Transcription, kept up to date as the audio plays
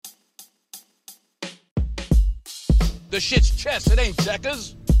The shit's chess, it ain't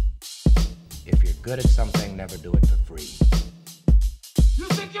checkers. If you're good at something, never do it for free. You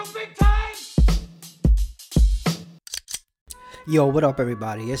think you're big time? Yo, what up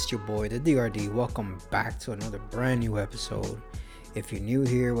everybody? It's your boy, the DRD. Welcome back to another brand new episode. If you're new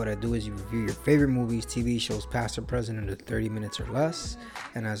here, what I do is you review your favorite movies, TV shows, past or present, under 30 minutes or less.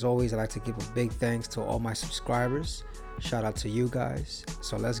 And as always, I like to give a big thanks to all my subscribers. Shout out to you guys.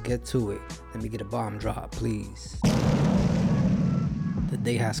 So let's get to it. Let me get a bomb drop, please. The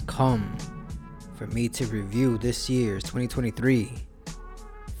day has come for me to review this year's 2023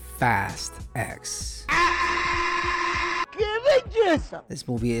 Fast X. This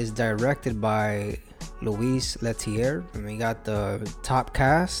movie is directed by Louis Leterrier, and we got the top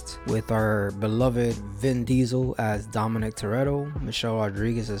cast with our beloved Vin Diesel as Dominic Toretto, Michelle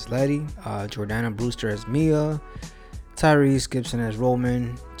Rodriguez as Letty, Jordana Brewster as Mia, Tyrese Gibson as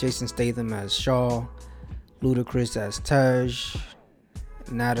Roman, Jason Statham as Shaw, Ludacris as Tej,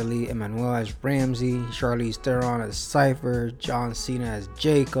 Natalie Emmanuel as Ramsey, Charlize Theron as Cypher, John Cena as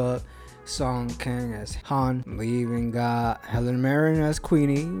Jacob, Song Kang as Han. We even got Helen Mirren as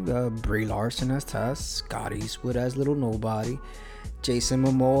Queenie, Brie Larson as Tess, Scott Eastwood as Little Nobody, Jason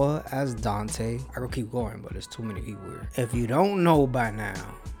Momoa as Dante. I could keep going, but there's too many people here. If you don't know by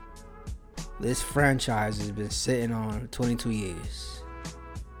now, this franchise has been sitting on 22 years,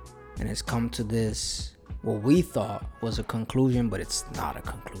 and it's come to this, what we thought was a conclusion, but it's not a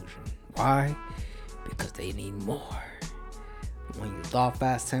conclusion. Why? Because they need more. When you thought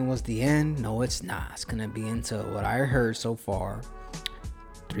Fast 10 was the end, no, it's not. It's gonna be into what I heard so far,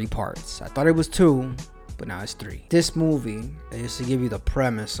 3 parts. I thought it was 2, but now it's 3. This movie, just to give you the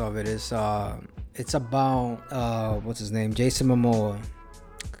premise of it, is it's about what's his name, Jason Momoa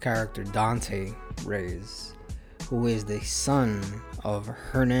character Dante Reyes, who is the son of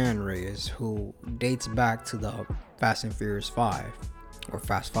Hernan Reyes, who dates back to the Fast and Furious 5 or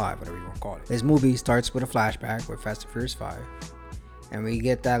Fast 5, whatever you want to call it. This movie starts with a flashback with Fast and Furious 5. And we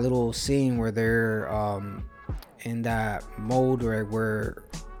get that little scene where they're in that mode where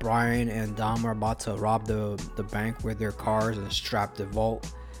Brian and Dom are about to rob the bank with their cars and strap the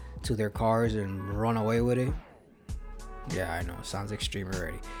vault to their cars and run away with it. Yeah, I know, it sounds extreme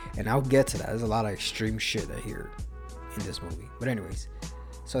already. And I'll get to that. There's a lot of extreme shit I hear in this movie. But anyways,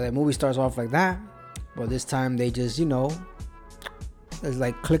 so that movie starts off like that. But this time they just, it's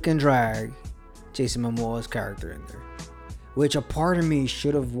like click and drag Jason Momoa's character in there. Which a part of me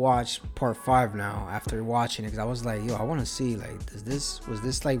should have watched part 5 now after watching it, because I was like, yo, I want to see, like, was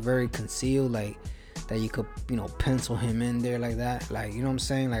this like very concealed, like that you could pencil him in there like that, like, you know what I'm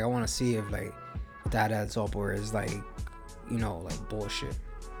saying? Like, I want to see if like that adds up, or it's like, like bullshit.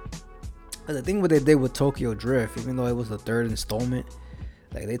 But the thing what they did with Tokyo Drift, even though it was the 3rd installment,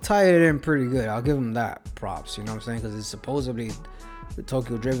 like they tied it in pretty good. I'll give them that props, you know what I'm saying? Because it's supposedly the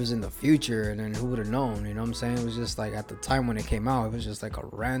Tokyo Drift is in the future, and then who would have known, you know what I'm saying? It was just like, at the time when it came out, it was just like a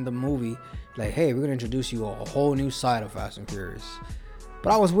random movie, like, hey, we're gonna introduce you a whole new side of Fast and Furious.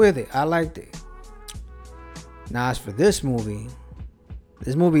 But I was with it. I liked it. Now as for this movie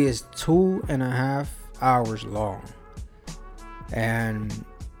is 2.5 hours long, and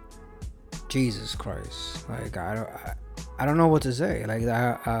Jesus Christ, like I don't know what to say, like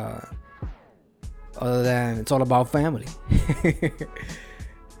other than it's all about family.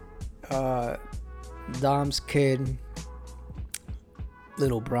 Dom's kid,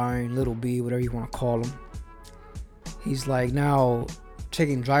 little Brian, little B, whatever you want to call him, he's like now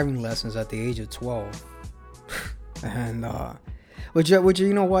taking driving lessons at the age of 12. And which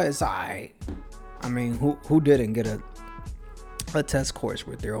you know what, it's alright. I mean, who didn't get a test course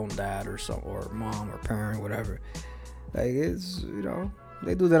with their own dad or mom or parent, whatever? Like, it's,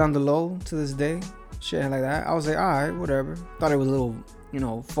 they do that on the low to this day, shit like that. I was like, alright, whatever. Thought it was a little,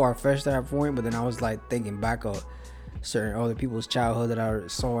 far-fetched at that point, but then I was like thinking back of certain other people's childhood that I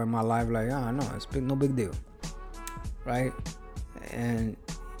saw in my life, like, no, it's no big deal, right? And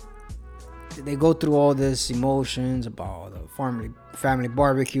they go through all this emotions about the family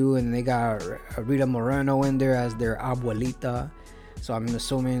barbecue, and they got Rita Moreno in there as their abuelita. So I'm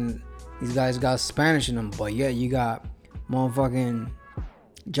assuming these guys got Spanish in them, but yeah, you got motherfucking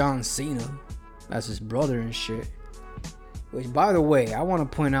John Cena as his brother and shit. Which, by the way, I want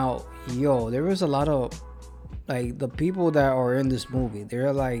to point out, there was a lot of, like, the people that are in this movie,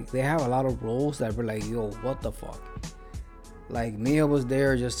 they're like, they have a lot of roles that were like, what the fuck? Like, Mia was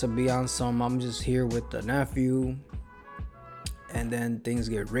there just to be on some, I'm just here with the nephew, and then things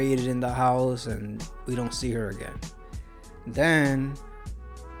get raided in the house and we don't see her again. Then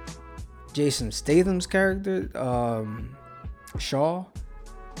Jason Statham's character, Shaw,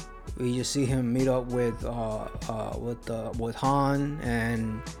 We just see him meet up with Han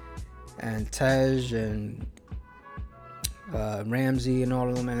and Tej and Ramsey and all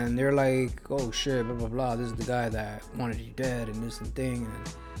of them, and then they're like, oh shit, blah blah blah, this is the guy that wanted you dead and this and thing,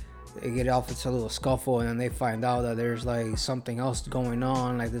 and they get off into a little scuffle, and then they find out that there's like something else going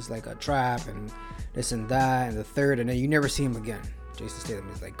on, like this, like a trap and this and that and the third, and then you never see him again. Jason Statham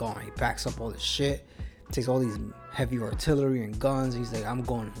is like gone. He packs up all this shit, takes all these heavy artillery and guns. He's like, I'm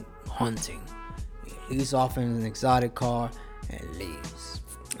going hunting. He leaves off in an exotic car and leaves.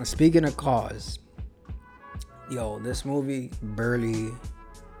 And speaking of cars, yo, this movie barely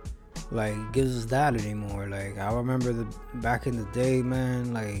like gives us that anymore. Like, I remember back in the day,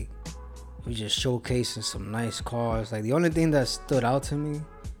 man, like we just showcasing some nice cars. Like, the only thing that stood out to me,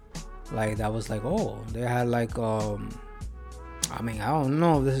 like, that was like, oh, they had like I mean, I don't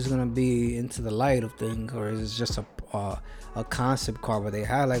know if this is gonna be into the light of things or is it just a concept car, but they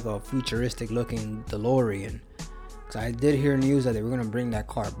had like a futuristic looking DeLorean. Cause I did hear news that they were gonna bring that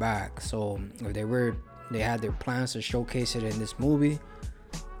car back. So if they had their plans to showcase it in this movie,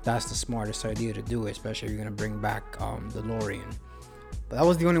 that's the smartest idea to do, especially if you're gonna bring back DeLorean. But that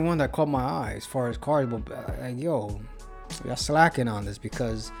was the only one that caught my eye as far as cars. But like, yo, y'all slacking on this,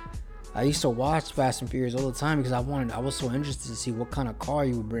 because I used to watch Fast and Furious all the time because I was so interested to see what kind of car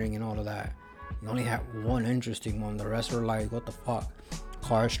you would bring and all of that. You only had one interesting one. The rest were like, what the fuck?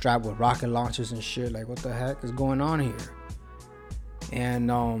 Cars strapped with rocket launchers and shit. Like, what the heck is going on here? And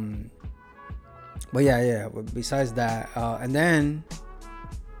but yeah. But besides that, and then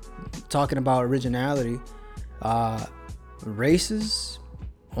talking about originality, races,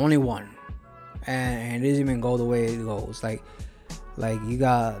 only one, and it doesn't even go the way it goes. Like you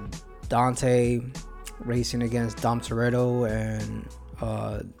got Dante racing against Dom Toretto and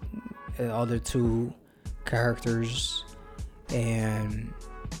the other two characters, and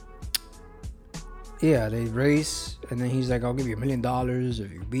yeah, they race, and then he's like, I'll give you $1 million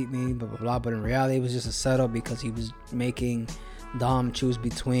if you beat me, blah blah blah. But in reality, it was just a setup because he was making Dom choose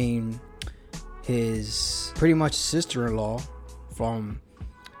between his pretty much sister-in-law from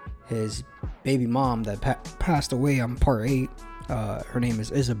his baby mom that passed away on part 8. Her name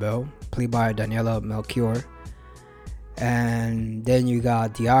is Isabel, played by Daniela Melchior. And then you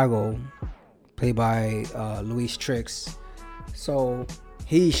got Diago, played by Luis Trix. So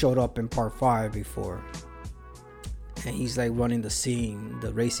he showed up in part 5 before, and he's like running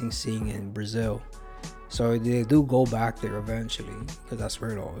the racing scene in Brazil. So they do go back there eventually, because that's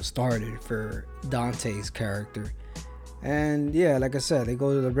where it all started for Dante's character. And yeah, like I said, they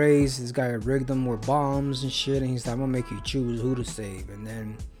go to the race. This guy rigged them with bombs and shit, and he's like, I'm gonna make you choose who to save. And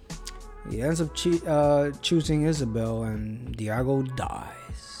then he ends up choosing Isabel, and Diago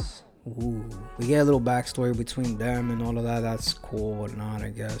dies. Ooh. We get a little backstory between them and all of that. That's cool, whatnot, I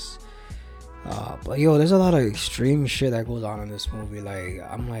guess. But yo, there's a lot of extreme shit that goes on in this movie. Like,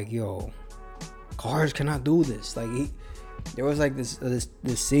 I'm like, yo, cars cannot do this. Like, there was like this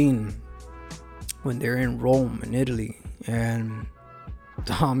scene when they're in Rome in Italy, and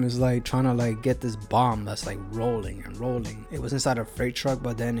Tom is like trying to like get this bomb that's like rolling and rolling. It was inside a freight truck,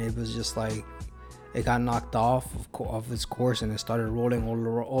 but then it was just like it got knocked off of its course, and it started rolling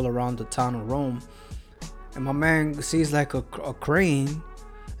all around the town of Rome. And my man sees like a crane,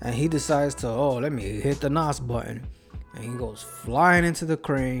 and he decides to, let me hit the NOS button, and he goes flying into the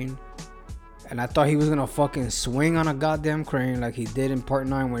crane. And I thought he was gonna fucking swing on a goddamn crane like he did in part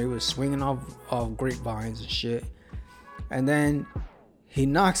 9, where he was swinging off grapevines and shit. And then he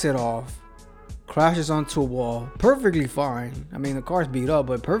knocks it off, crashes onto a wall, perfectly fine. I mean, the car's beat up,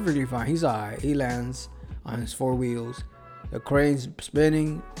 but perfectly fine. He's alright. He lands on his 4 wheels. The crane's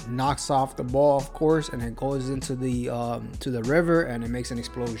spinning, knocks off the ball, of course, and it goes into the to the river, and it makes an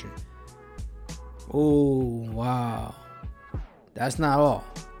explosion. Oh wow, that's not all.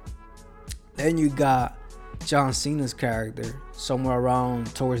 Then you got John Cena's character somewhere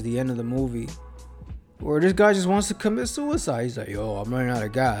around towards the end of the movie, where this guy just wants to commit suicide. He's like, yo, I'm running out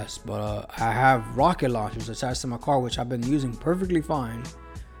of gas, but I have rocket launchers attached to my car, which I've been using perfectly fine.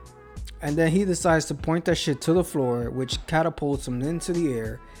 And then he decides to point that shit to the floor, which catapults him into the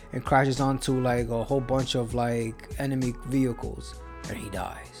air and crashes onto like a whole bunch of like enemy vehicles, and he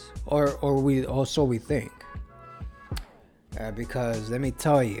dies. Or so we think. Because let me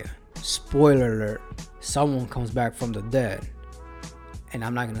tell you, spoiler alert, someone comes back from the dead, and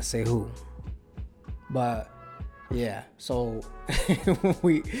I'm not gonna say who, but yeah. So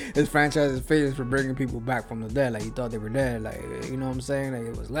this franchise is famous for bringing people back from the dead. Like, you thought they were dead, like, you know what I'm saying? Like,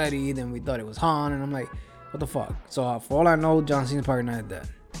 it was Letty, then we thought it was Han, and I'm like, what the fuck? So for all I know, John Cena's probably not dead.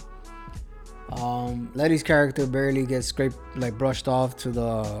 Letty's character barely gets brushed off to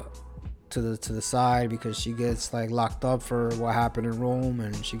the to the side because she gets like locked up for what happened in Rome,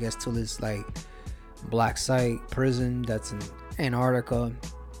 and she gets to this like black site prison that's in Antarctica.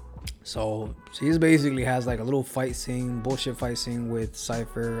 So she just basically has like a little bullshit fight scene with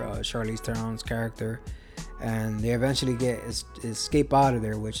Cypher, Charlize Theron's character, and they eventually escape out of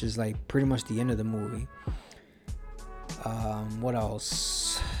there, which is like pretty much the end of the movie. What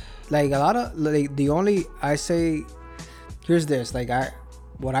else? Like a lot of like here's this, like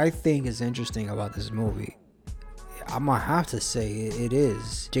what I think is interesting about this movie, I'm gonna have to say it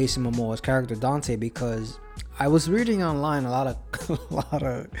is Jason Momoa's character Dante, because I was reading online a lot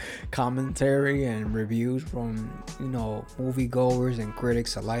of commentary and reviews from, you know, moviegoers and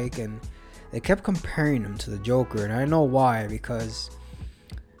critics alike, and they kept comparing him to the Joker, and I know why, because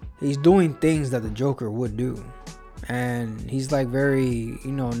he's doing things that the Joker would do, and he's like very,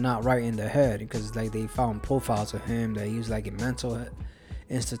 you know, not right in the head, because like they found profiles of him that he was like in mental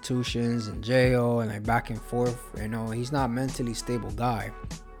institutions and jail and like back and forth. You know, he's not a mentally stable guy.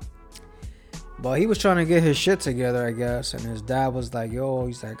 But he was trying to get his shit together, I guess, and his dad was like, yo,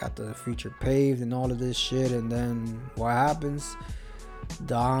 he's like got the future paved and all of this shit, and then what happens?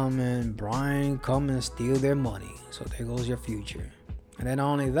 Dom and Brian come and steal their money. So there goes your future. And then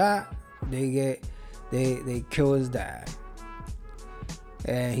not only that, they kill his dad.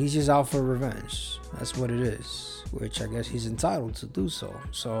 And he's just out for revenge. That's what it is, which I guess he's entitled to do so.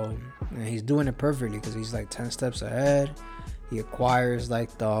 So, and he's doing it perfectly because he's like 10 steps ahead. He acquires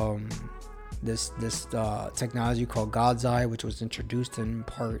like the this technology called God's Eye, which was introduced in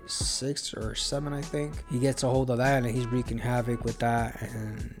part 6 or 7, I think. He gets a hold of that and he's wreaking havoc with that,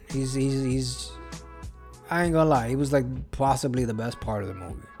 and he's I ain't gonna lie, he was like possibly the best part of the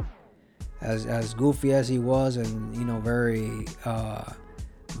movie. As goofy as he was, and you know, very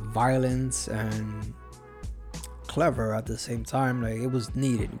violent and clever at the same time, like it was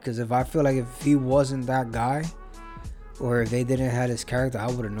needed, because if he wasn't that guy, or if they didn't have his character, I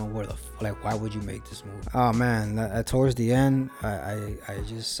wouldn't know why would you make this movie? Oh man, towards the end, I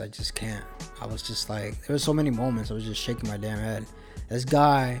just can't. I was just like, there were so many moments I was just shaking my damn head. This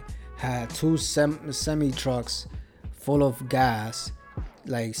guy had 2 semi trucks full of gas,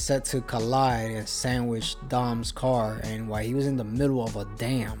 like set to collide and sandwich Dom's car, and while he was in the middle of a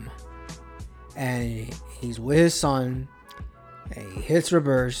dam, and he's with his son, and he hits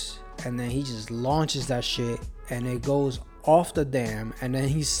reverse, and then he just launches that shit, and it goes off the dam, and then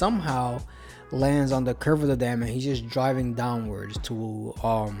he somehow lands on the curve of the dam, and he's just driving downwards to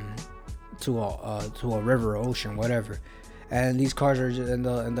a river, ocean, whatever. And these cars are just, and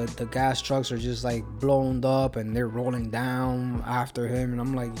the gas trucks are just like blown up, and they're rolling down after him, and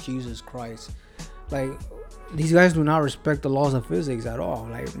I'm like, Jesus Christ, like these guys do not respect the laws of physics at all.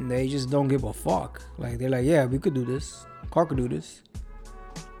 Like they just don't give a fuck. Like they're like, yeah, we could do this, car could do this.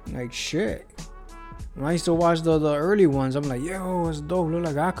 Like shit. When I used to watch the early ones, I'm like, yo, it's dope. Look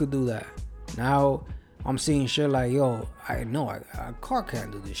like I could do that. Now I'm seeing shit like, yo, I know a car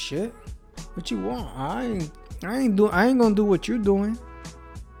can't do this shit. What you want? I ain't gonna do what you're doing.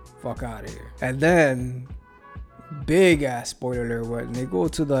 Fuck out of here. And then, big ass spoiler alert, when they go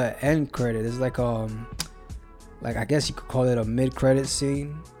to the end credit, it's like I guess you could call it a mid-credit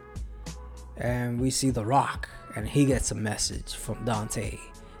scene, and we see The Rock, and he gets a message from Dante,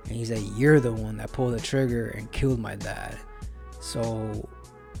 and he's like, you're the one that pulled the trigger and killed my dad. So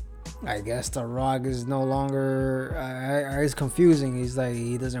I guess The Rock is no longer, it's confusing. He's like,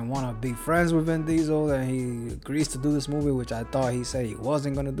 he doesn't want to be friends with Vin Diesel, and he agrees to do this movie, which I thought he said he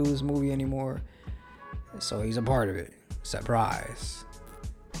wasn't going to do this movie anymore. So he's a part of it. Surprise.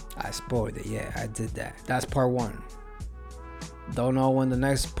 I spoiled it. Yeah, I did that. That's part 1. Don't know when the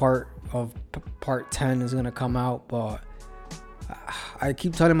next part of part 10 is going to come out, but I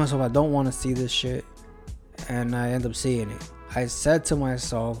keep telling myself I don't want to see this shit, and I end up seeing it. I said to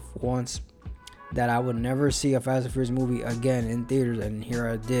myself once that I would never see a Fast and Furious movie again in theaters, and here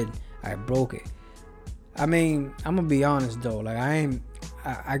I did. I broke it. I mean, I'm gonna be honest though, like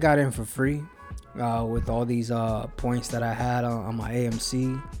I got in for free with all these points that I had on my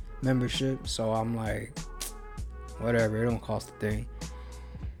AMC membership, so I'm like, whatever, it don't cost a thing.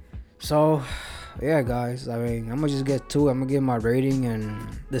 So yeah, guys, I mean, I'm gonna just get to it. I'm gonna give my rating, and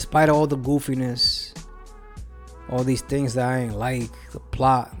despite all the goofiness, all these things that I ain't like, the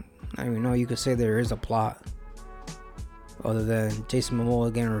plot, I don't even know you could say there is a plot other than Jason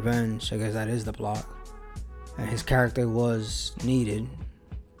Momoa getting revenge. I guess that is the plot, and his character was needed.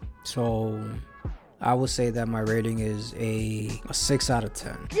 So I would say that my rating is a 6 out of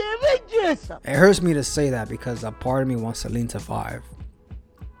 10. It hurts me to say that because a part of me wants to lean to 5,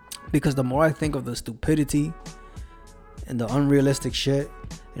 because the more I think of the stupidity and the unrealistic shit,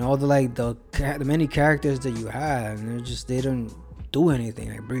 and all the like the many characters that you had, and they don't do anything.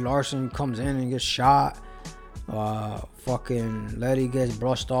 Like Brie Larson comes in and gets shot. Fucking Letty gets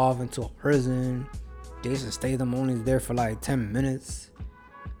brushed off into a prison. Jason Statham only is there for like 10 minutes.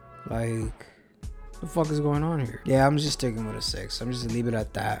 Like, the fuck is going on here? Yeah, I'm just sticking with a 6. I'm just gonna leave it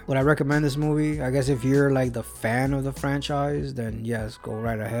at that. Would I recommend this movie? I guess if you're like the fan of the franchise, then yes, go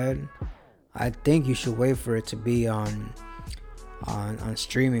right ahead. I think you should wait for it to be on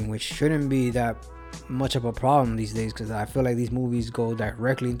streaming, which shouldn't be that much of a problem these days, because I feel like these movies go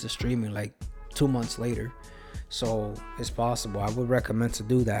directly into streaming like 2 months later. So it's possible. I would recommend to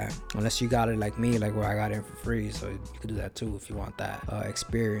do that, unless you got it like me, like where I got it for free. So you could do that too if you want that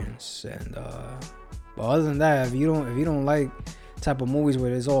experience. And but other than that, if you don't like type of movies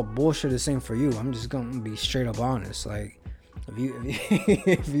where it's all bullshit, the same for you. I'm just gonna be straight up honest. Like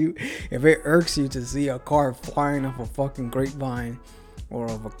if it irks you to see a car flying off a fucking grapevine or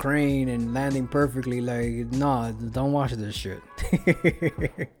of a crane and landing perfectly, like, nah, don't watch this shit.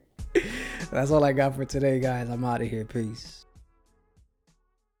 That's all I got for today, guys. I'm out of here. Peace.